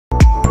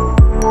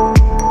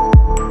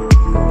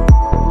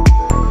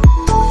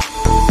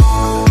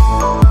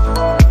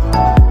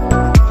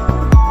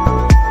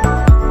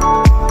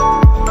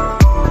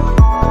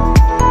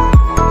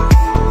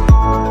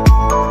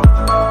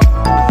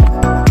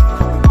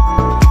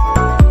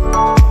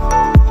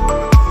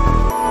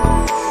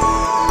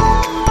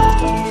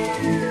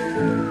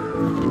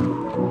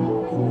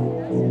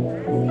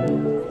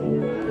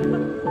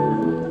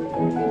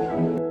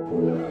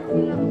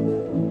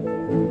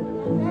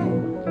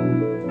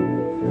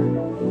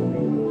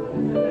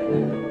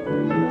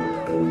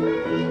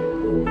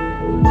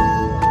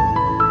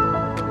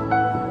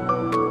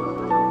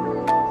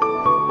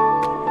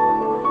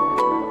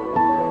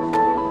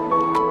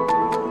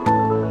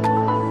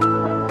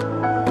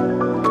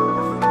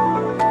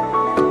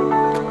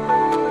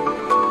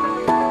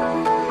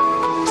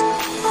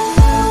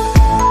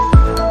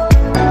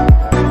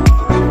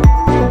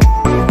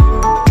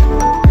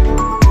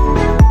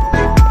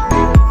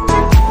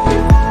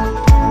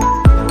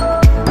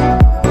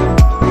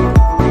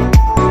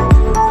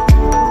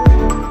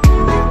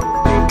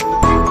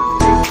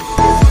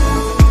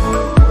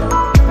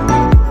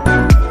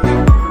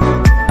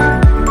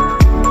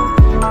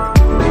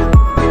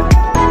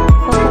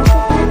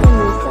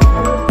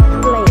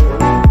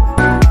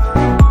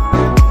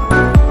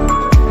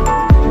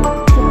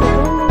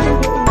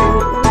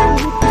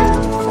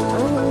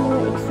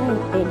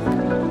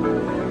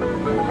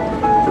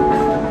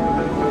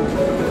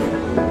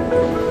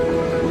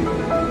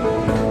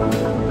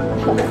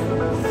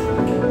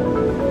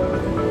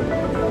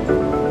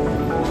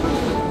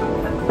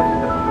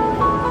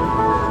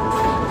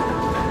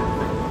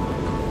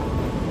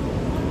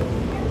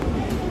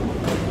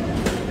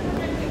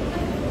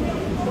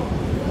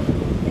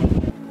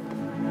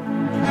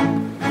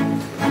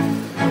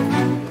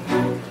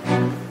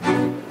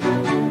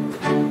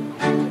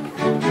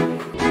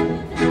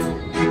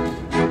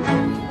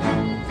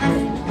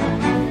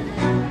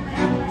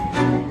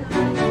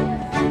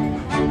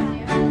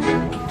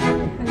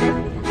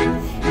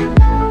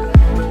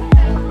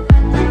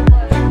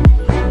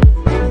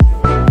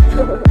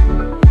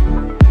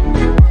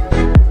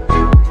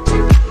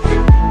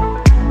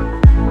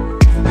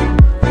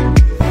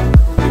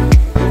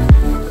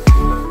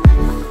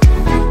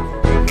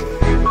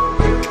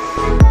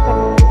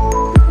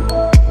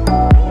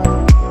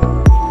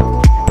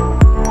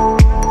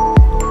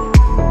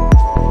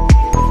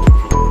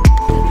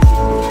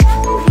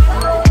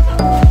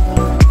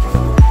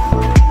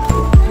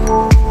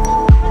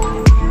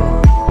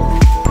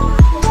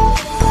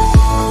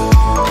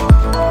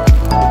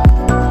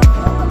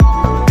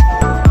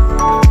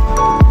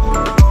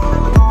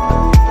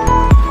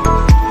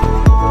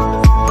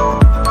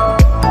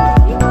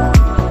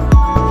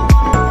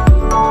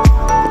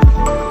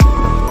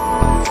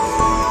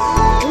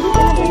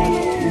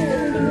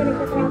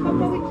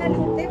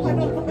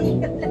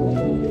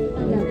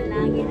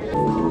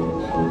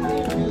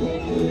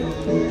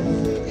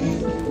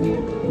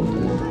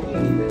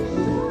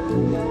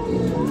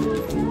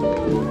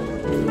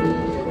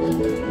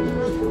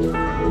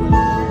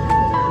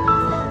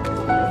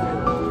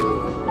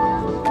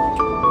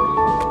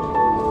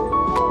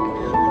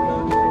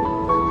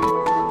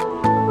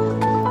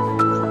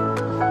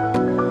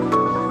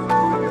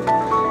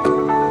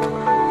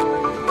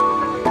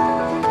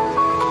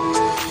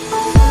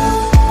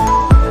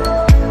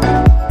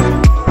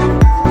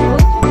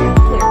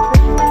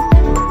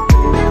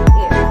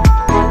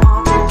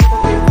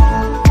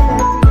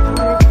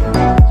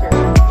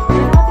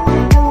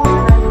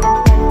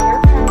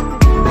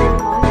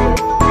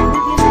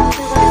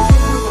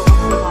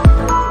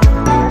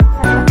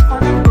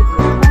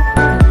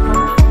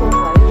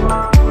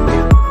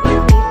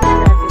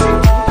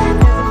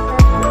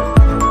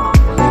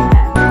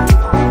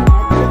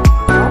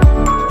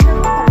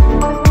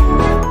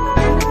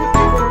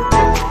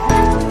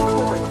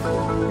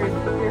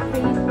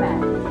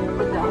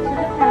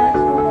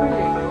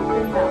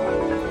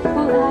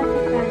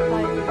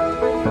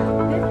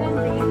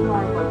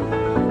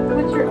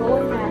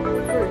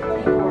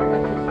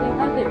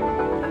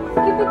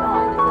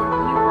on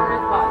until you are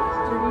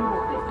advised to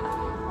remove it.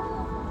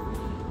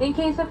 In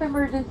case of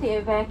emergency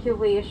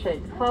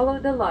evacuation, follow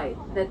the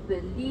lights that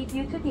will lead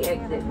you to the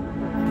exit.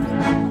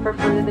 For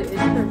further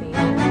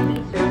information,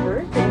 please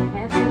refer to the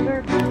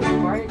passenger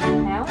booking card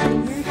now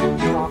in your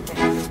seat pocket.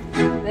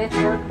 This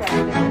aircraft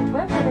is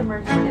equipped with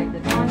emergency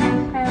exit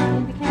signs found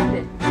in the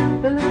cabin.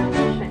 The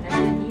location of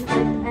the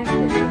nearest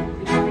exit is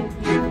behind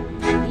you.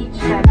 Each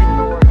cabin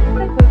door is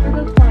equipped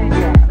with a slide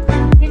rail.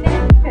 In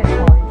any event,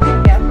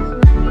 guests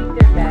must leave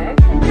their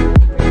bags and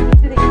security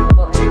to the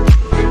available exit.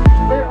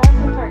 There are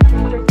also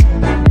characteristics of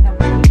cabin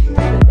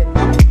operation of the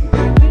device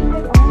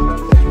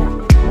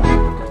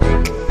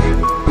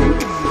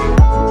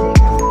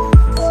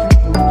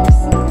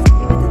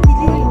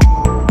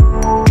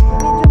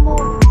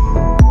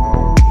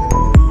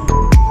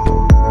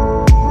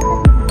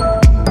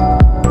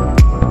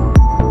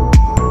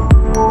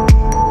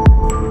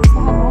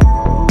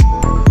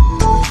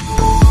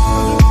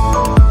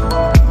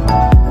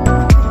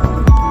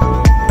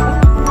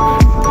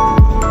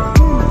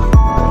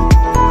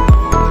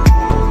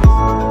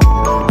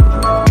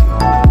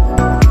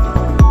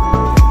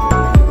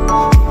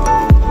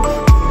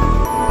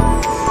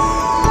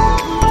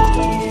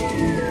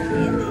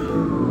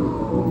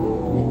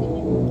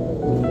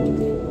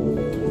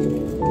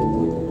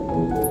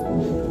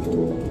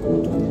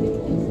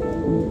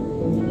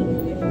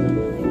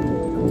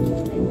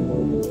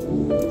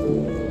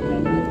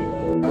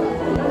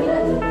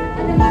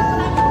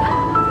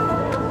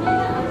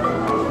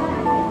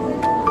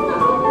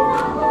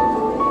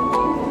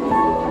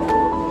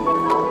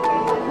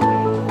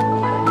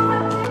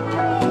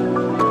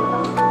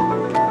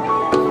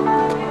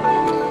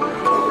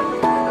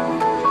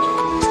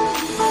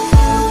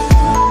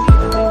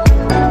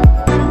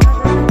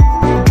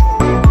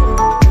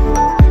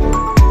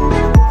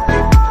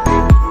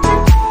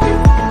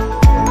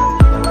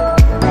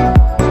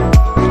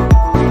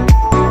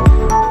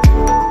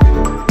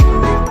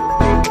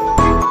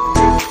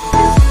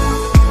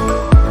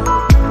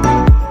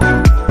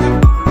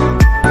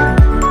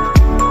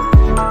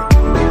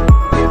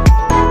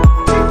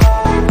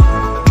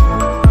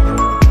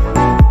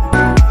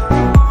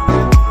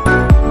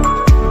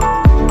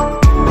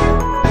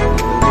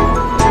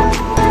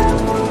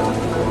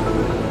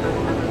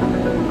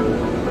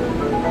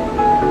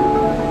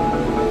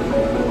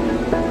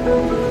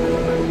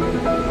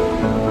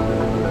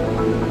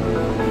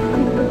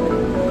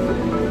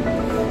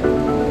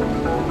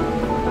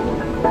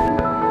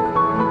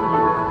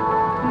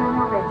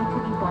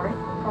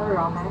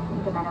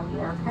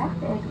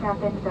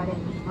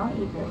located on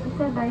the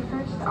equipment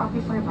First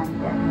Officer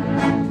Monday.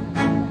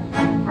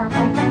 Our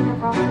flight time is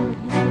approximately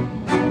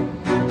 15 minutes.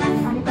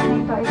 Ang ito na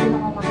ito ay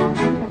pinangungunahan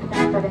ng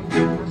Kapitan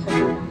Valentino sa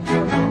tulong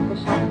ng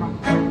official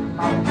number.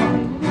 Bago po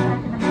ay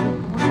nilipatan ng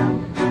pinagmulang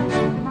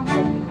ng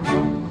Valentino.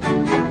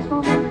 At this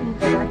moment,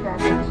 please alert your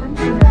attention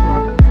to your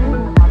cabin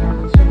crew na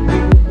nadademonstrate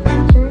the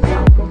features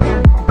of this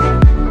aircraft.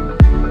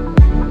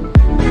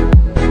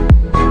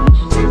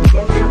 Each seat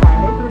is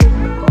provided with a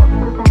seatbelt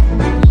for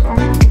passengers and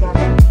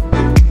together.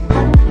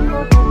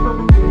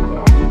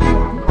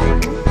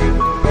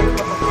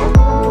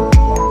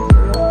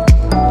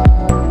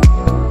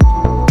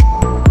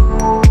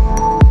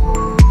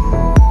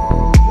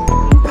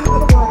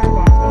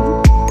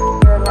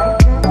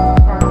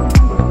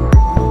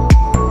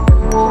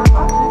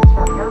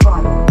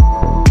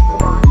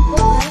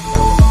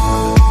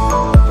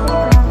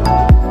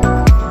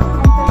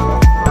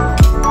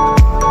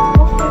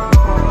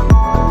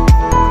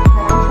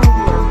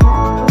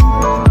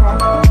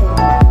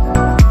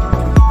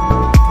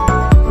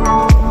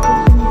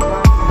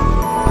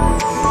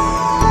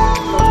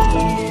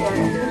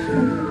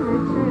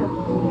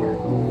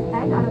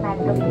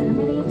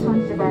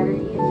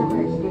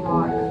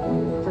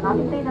 On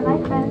the seatbelt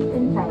also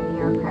includes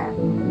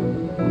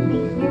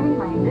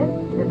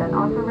the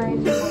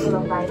unauthorized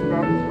removal of light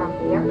vests from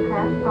the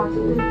aircraft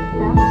constitutes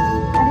theft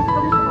and is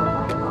punishable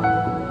by law.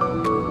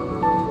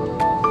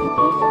 In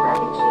case of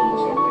rapid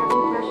change in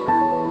cabin pressure,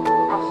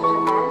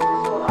 oxygen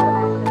masks will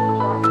automatically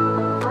drop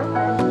or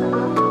vest above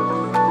the exit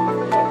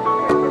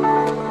aircraft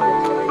mask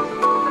for its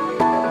release.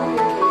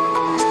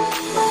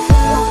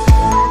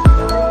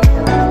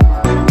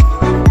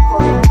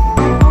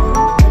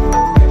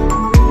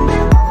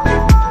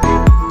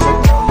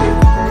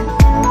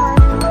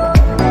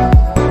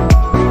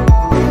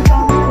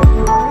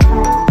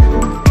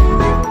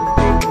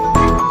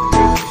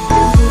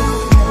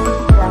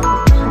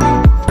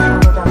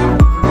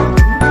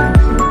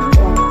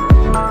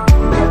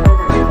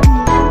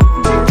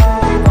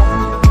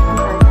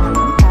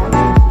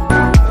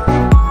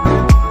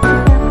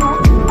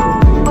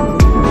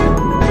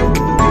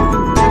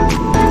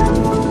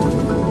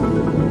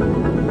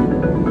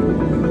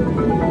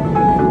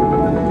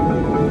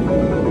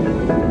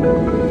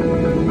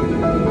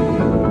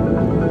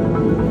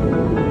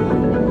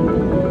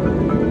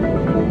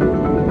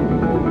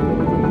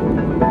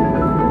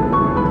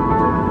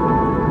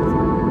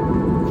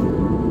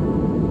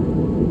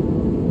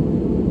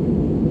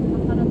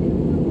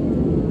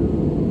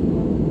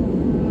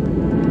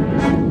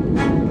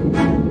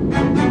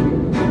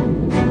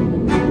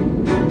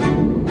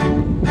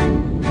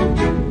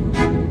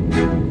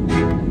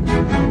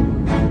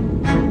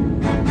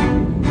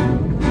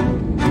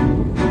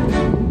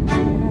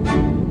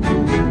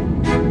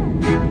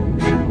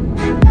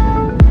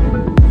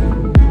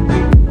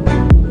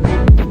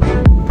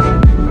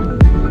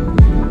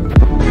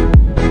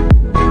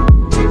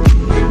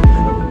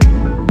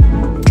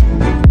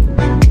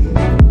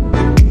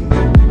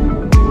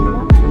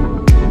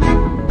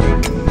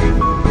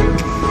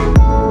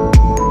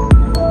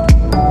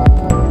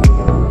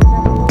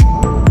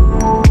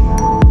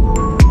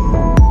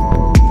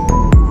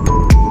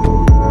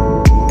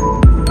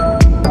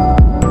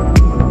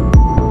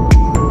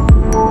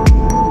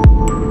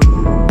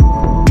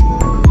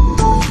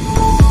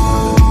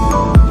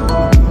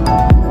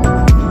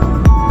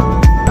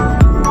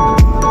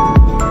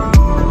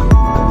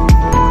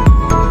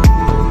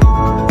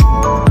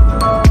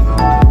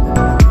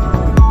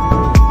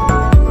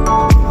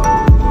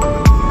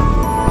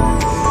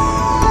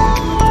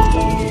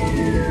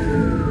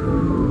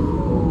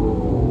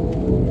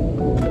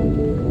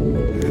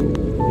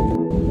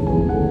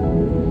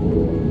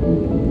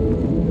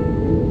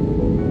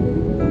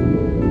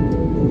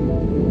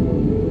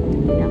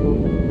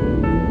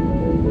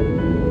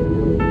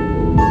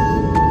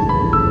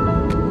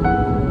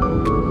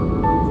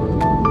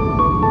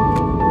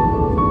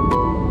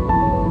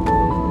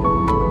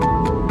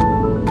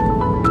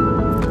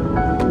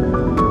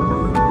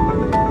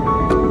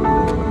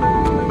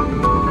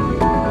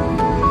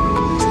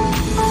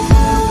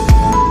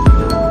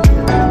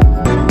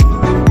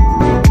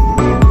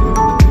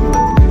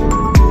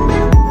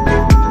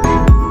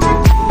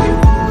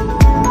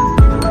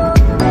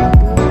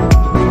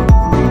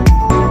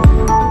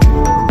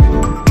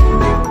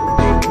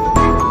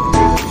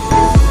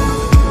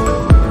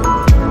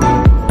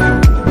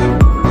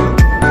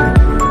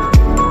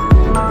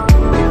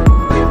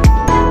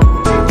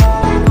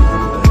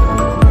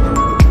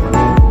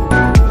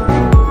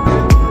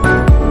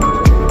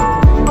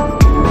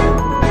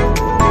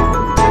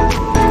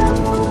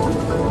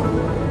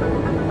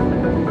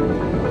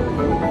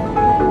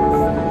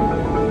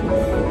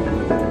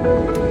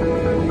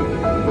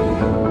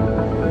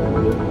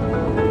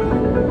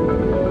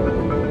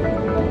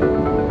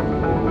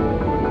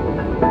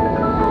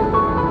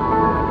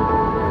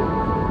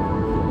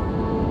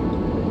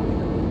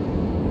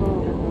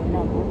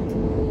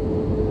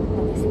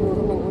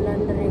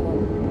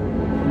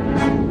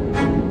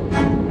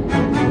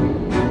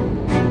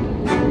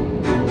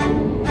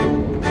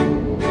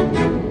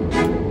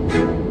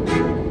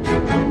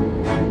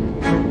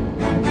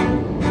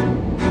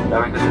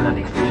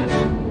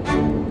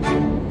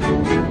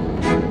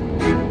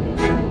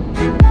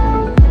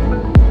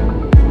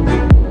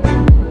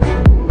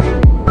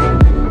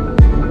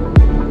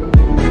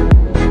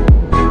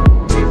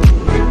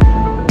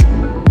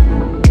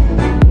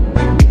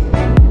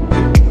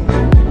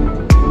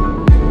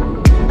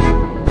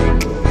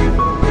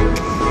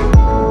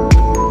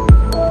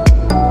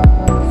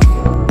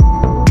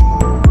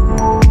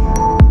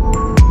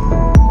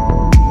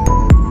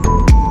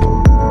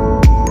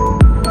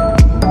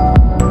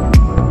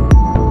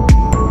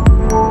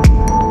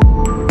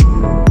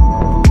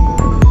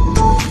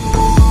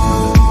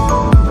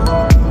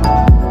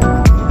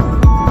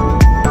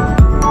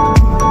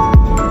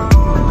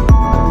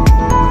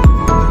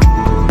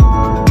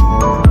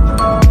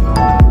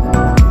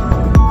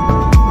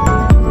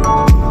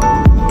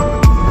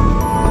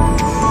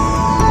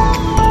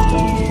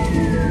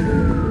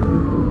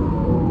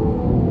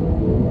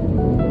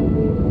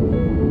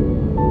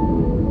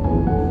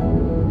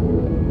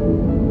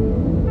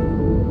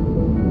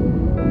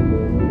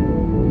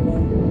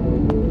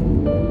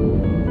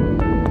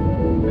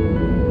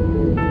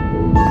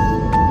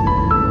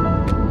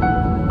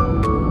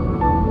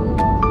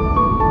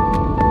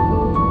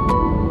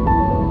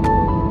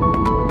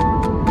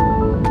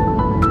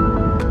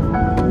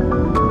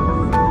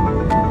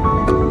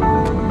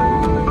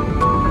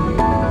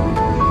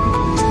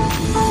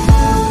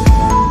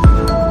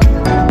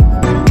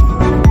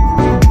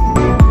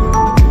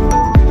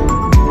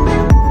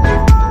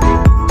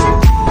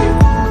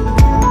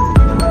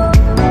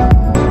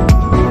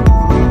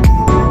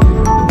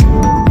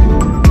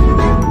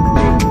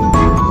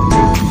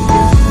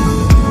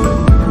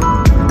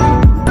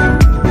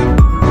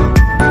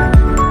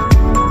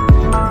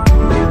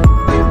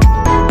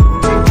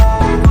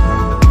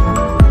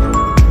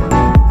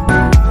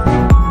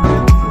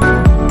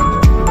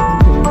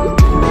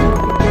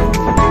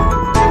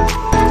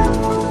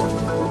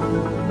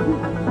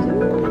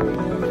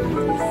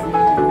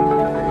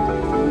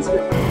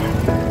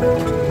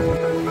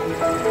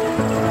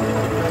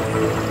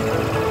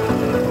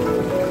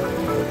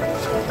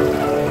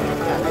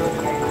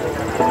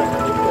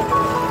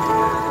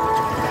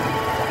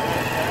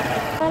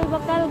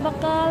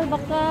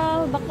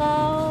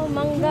 bakaw,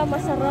 mangga,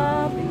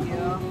 masarap.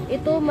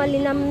 Ito,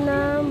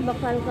 malinamnam,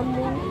 bakal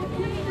kamo.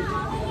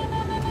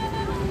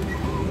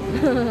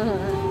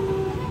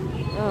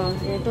 Oh,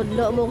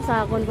 tudlo mo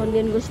sa akon kung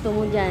din gusto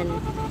mo dyan.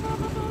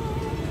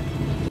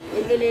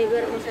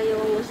 I-deliver ko sa iyo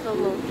kung gusto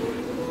mo.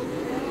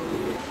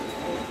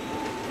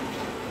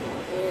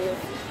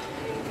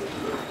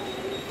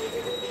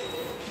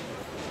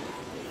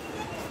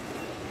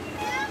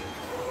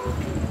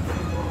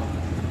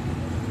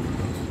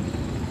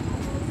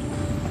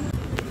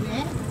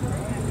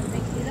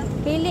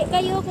 Pili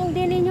kayo kung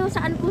din ninyo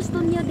saan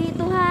gusto niyo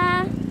dito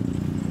ha.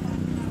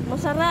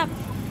 Masarap.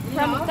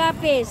 From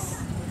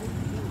capiz.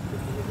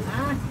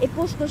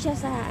 I-post ko siya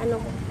sa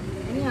ano ko.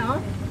 Ano?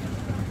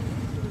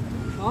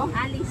 Oh?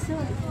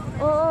 Alison.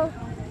 Oo.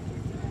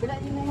 Bila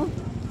niyo mo.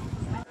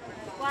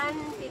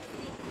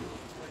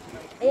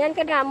 150. Ayan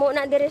kadamo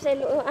na dire sa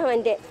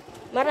hindi.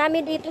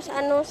 Marami dito sa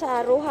ano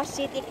sa Roxas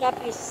City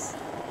capiz.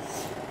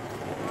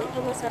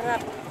 Ito masarap.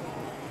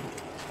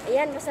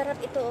 Ayan masarap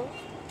ito oh.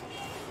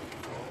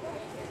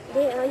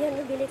 Di,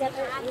 ayan, bili ka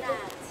tayo dito.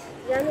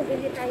 Yan,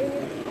 bili tayo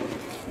nito.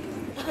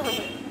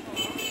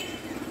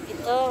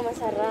 Ito,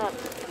 masarap.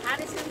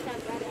 Aris yung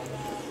tagal.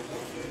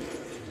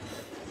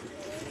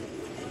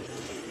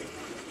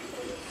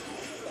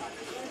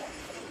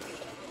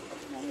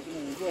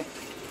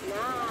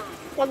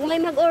 Pag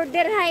may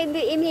mag-order ha,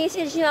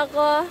 i-message nyo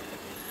ako.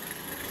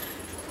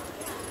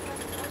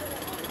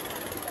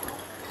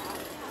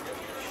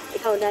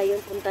 Ikaw na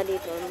yun, punta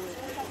dito.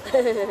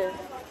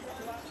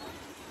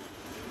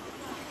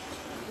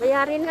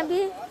 Bayarin na,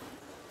 Bi.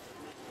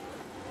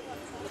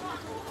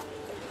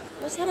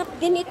 Masarap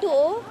din ito,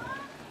 oh.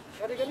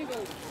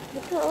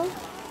 Ito, oh.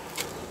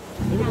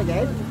 Ini ka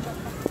guys?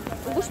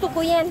 Gusto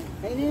ko yan.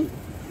 Ini.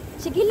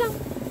 Sige lang.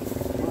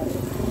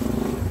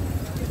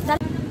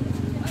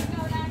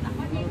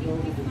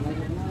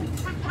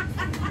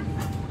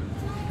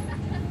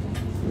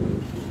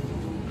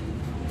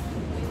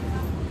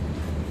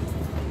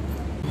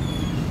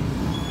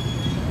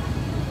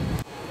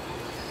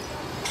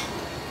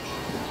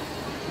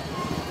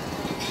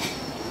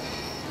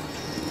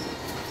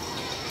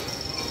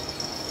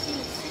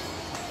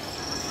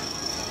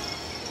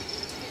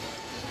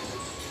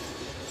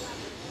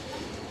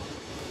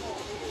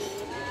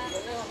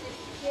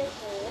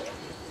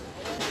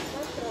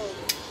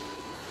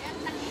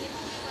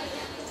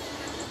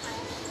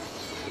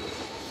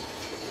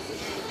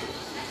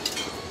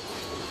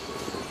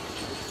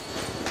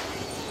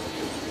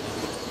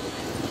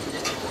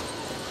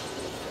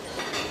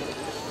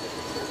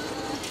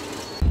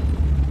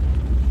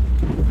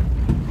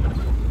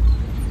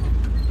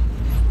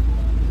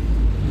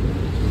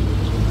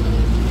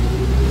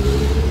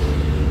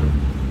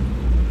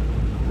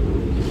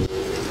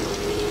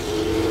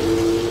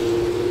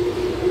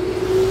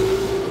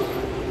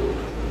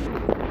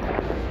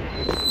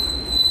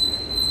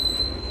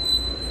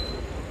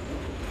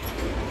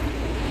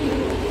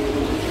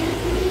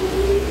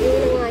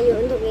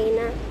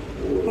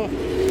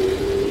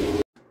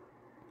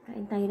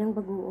 Kain tayo ng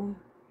bagoong.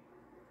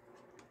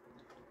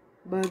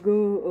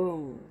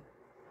 Bagoong.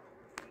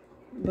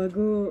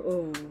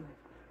 Bagoong.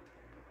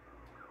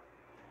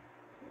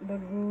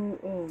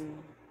 Bagoong.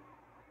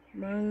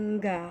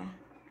 Mangga.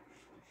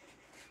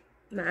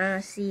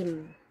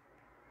 Maasim.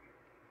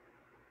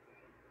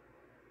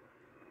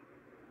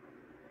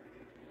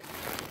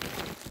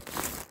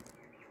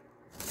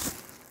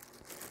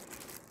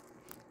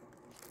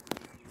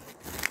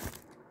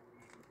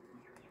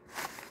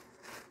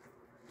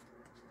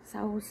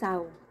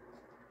 Sausaw.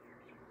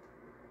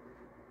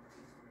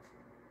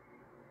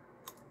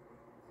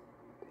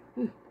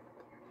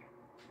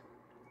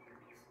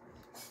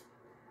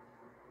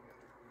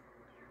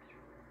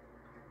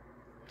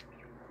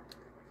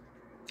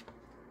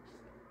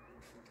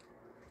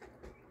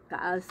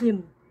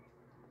 Kaasim.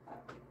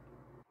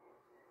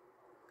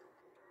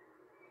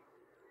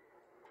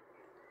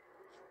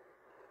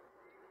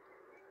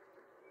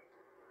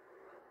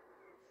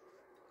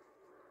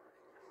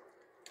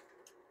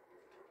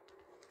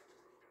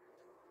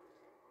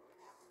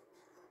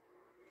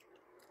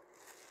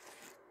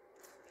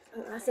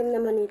 Ang asim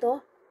naman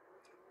ito.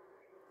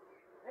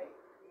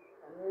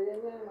 Ano yan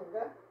yan,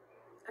 mangga?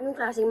 Anong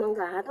klaseng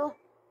mangga to?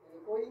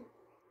 Ikoy.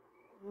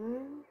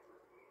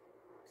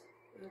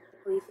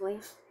 Puy-puy.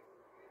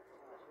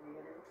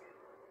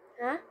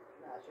 Ha?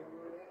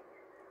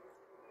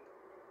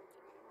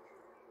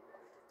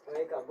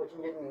 Ay, kaabot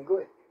siya dyan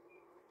minggo eh.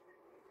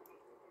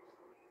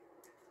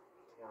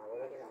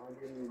 Wala kailangan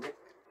dyan minggo.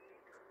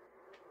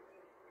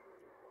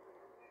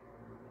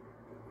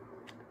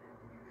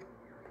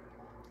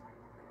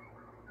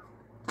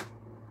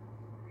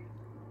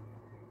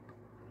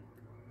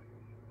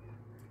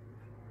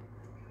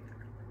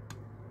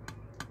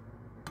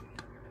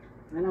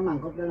 Nga na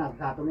mangkot na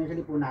nagkatong niya sa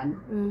lipunan.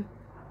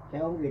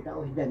 Kaya kung kita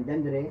ko si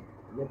Janjan dire,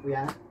 diya po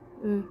yan.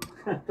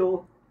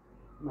 Ato,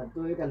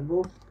 matoy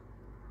kalbo.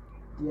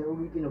 Diya ko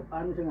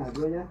kinupan sa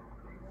ngago niya.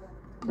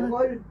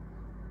 Takol.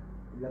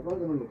 Lakol,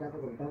 kung kita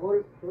ko kung takol.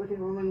 So,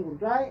 sino naman kung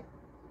try.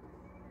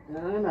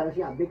 Nara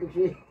si Abik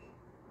kasi.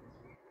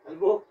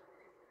 Kalbo.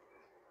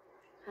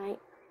 Hi.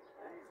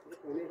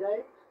 Uli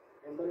day.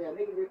 Yang bali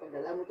ami hindi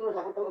pagdala mo to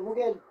sa akong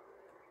amugid.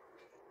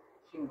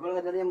 Singgol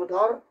nga dali ang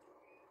motor.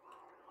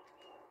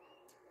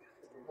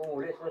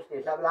 Pumuli sa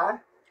stesa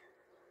bala.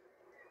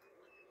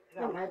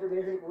 May ito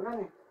din sa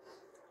lipunan eh.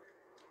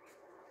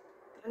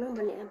 Ano ba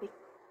ni Abi?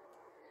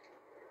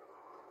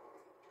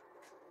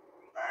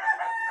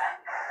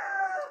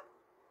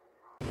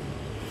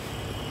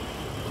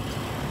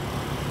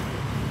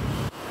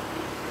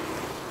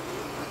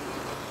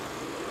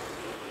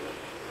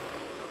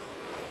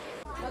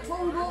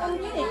 Nagbuong-buong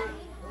din eh.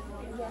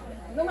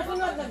 Nung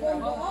masunod,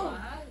 nagbuong-buong.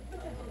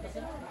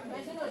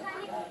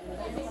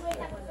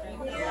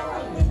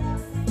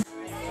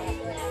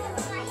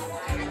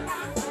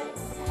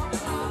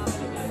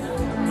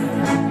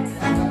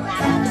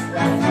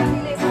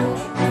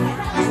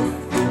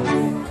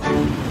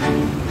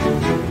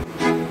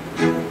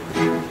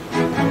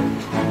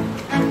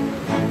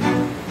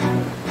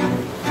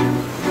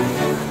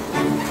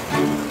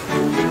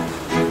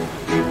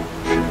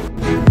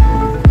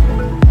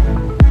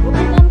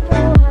 Ulitan po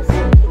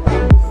hasil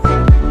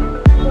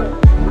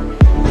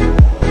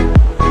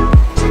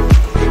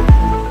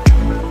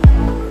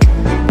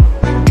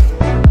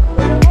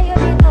ayo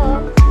dito.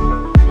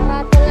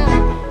 Barato lang.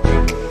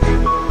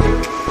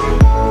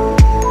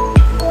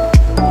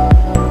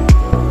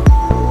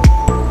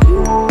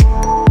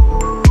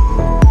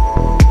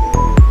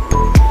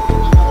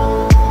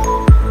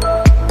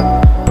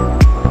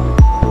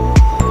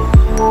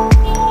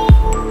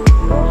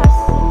 Rojas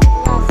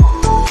Plaza.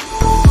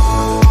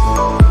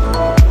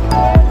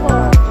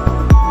 Airport.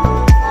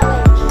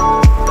 College.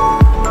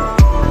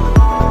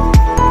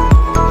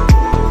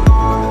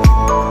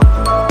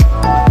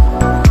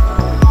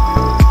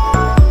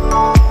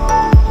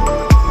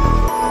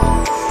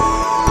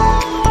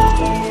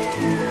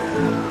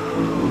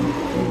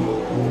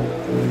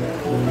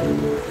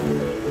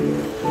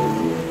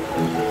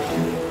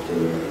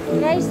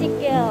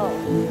 Tricycle.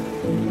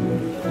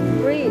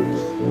 Bridge.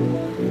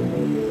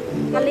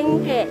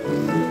 Palengke.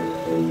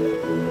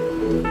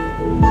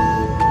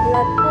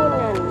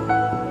 Latunan.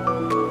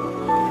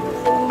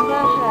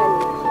 Simbahan.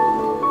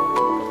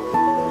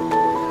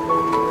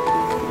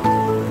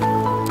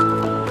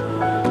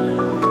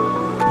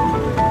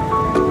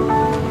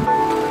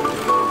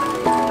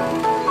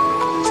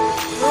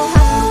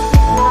 Rojas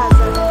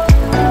Plaza. Simbahan.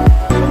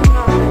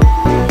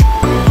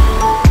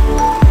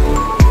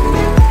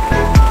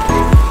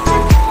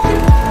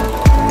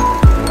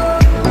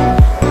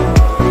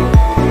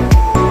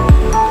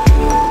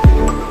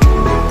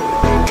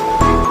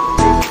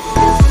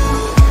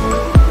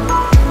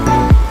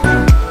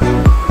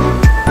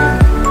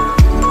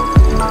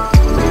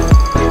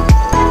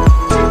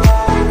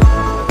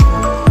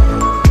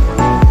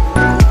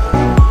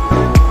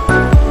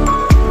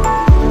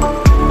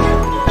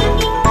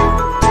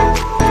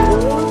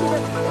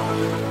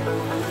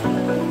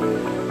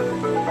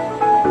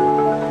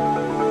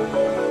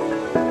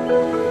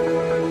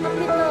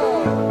 Dito.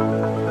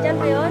 Diyan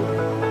ba yun?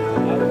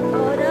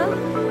 Oo daw?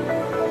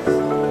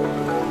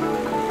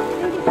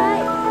 Hindi ba?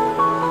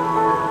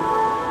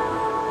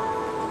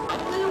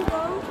 Anong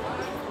ko?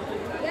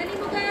 Gani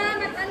mo ka,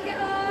 matan ka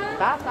o?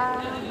 Tata.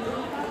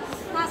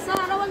 Nasa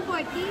arawan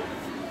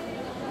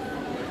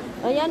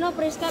 40? Ayan o,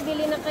 Preska,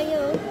 bili na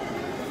kayo.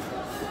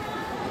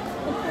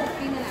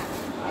 40 na lang.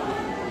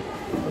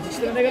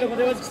 60 na gano'n,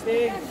 pati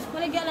 60.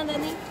 Maligyan lang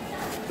dani.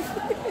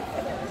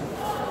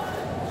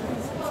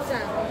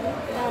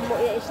 Tamo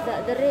ya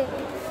isda dere.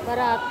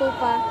 Barato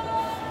pa.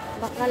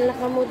 Bakal na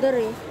kamo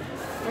dere.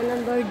 Na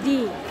number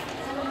D.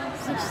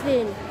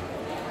 16.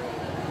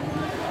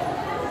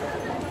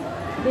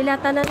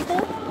 Bilatanan to?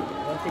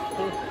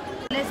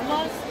 160. Les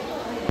balls.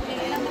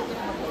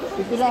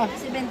 Pipila.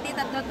 70,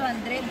 tatlo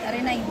 200. Ari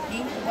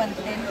 90,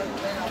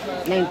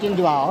 110. 19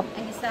 di ba o?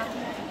 Ang isa.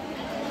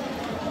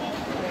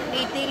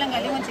 80 lang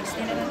galing,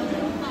 160 na lang.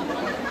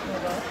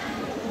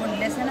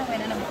 Boneless na na,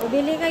 kaya na lang.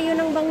 Bili kayo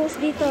ng bangus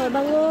dito.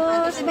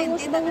 Bangus,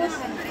 bangus, bangus.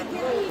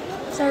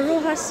 Sa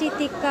Rojas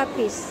City,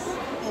 Capiz.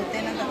 Puti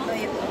ng tatlo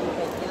yun.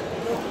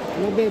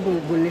 Ano ba,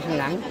 bulis na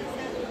lang?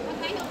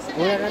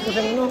 Wala na ito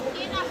sa ano?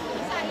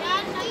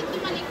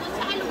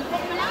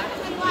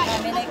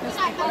 Kami na yung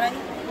crispy fry.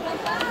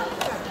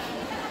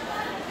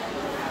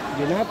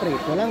 Di na,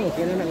 prito lang.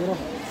 Okay na na, bro.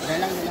 Okay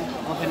lang, okay lang.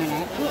 Okay na na.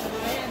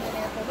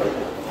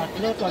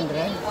 Tatlo,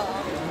 200.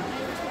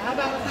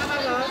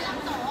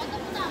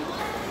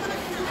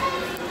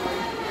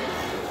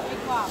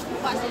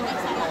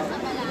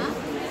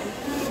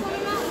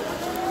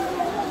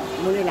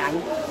 Muli lang.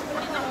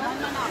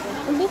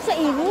 Umbit sa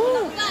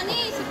iyo.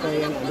 Ito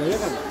yan, ano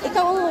yan?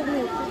 Ikaw ang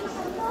magluto.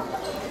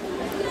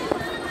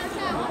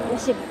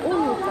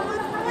 Nasipon ka.